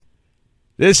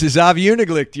This is Avi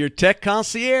Uniglicht, your tech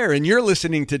concierge, and you're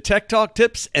listening to Tech Talk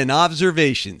Tips and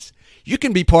Observations. You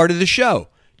can be part of the show.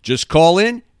 Just call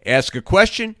in, ask a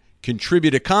question,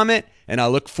 contribute a comment, and I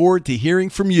look forward to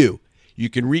hearing from you. You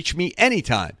can reach me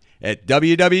anytime at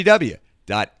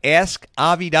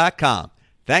www.askavi.com.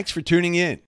 Thanks for tuning in.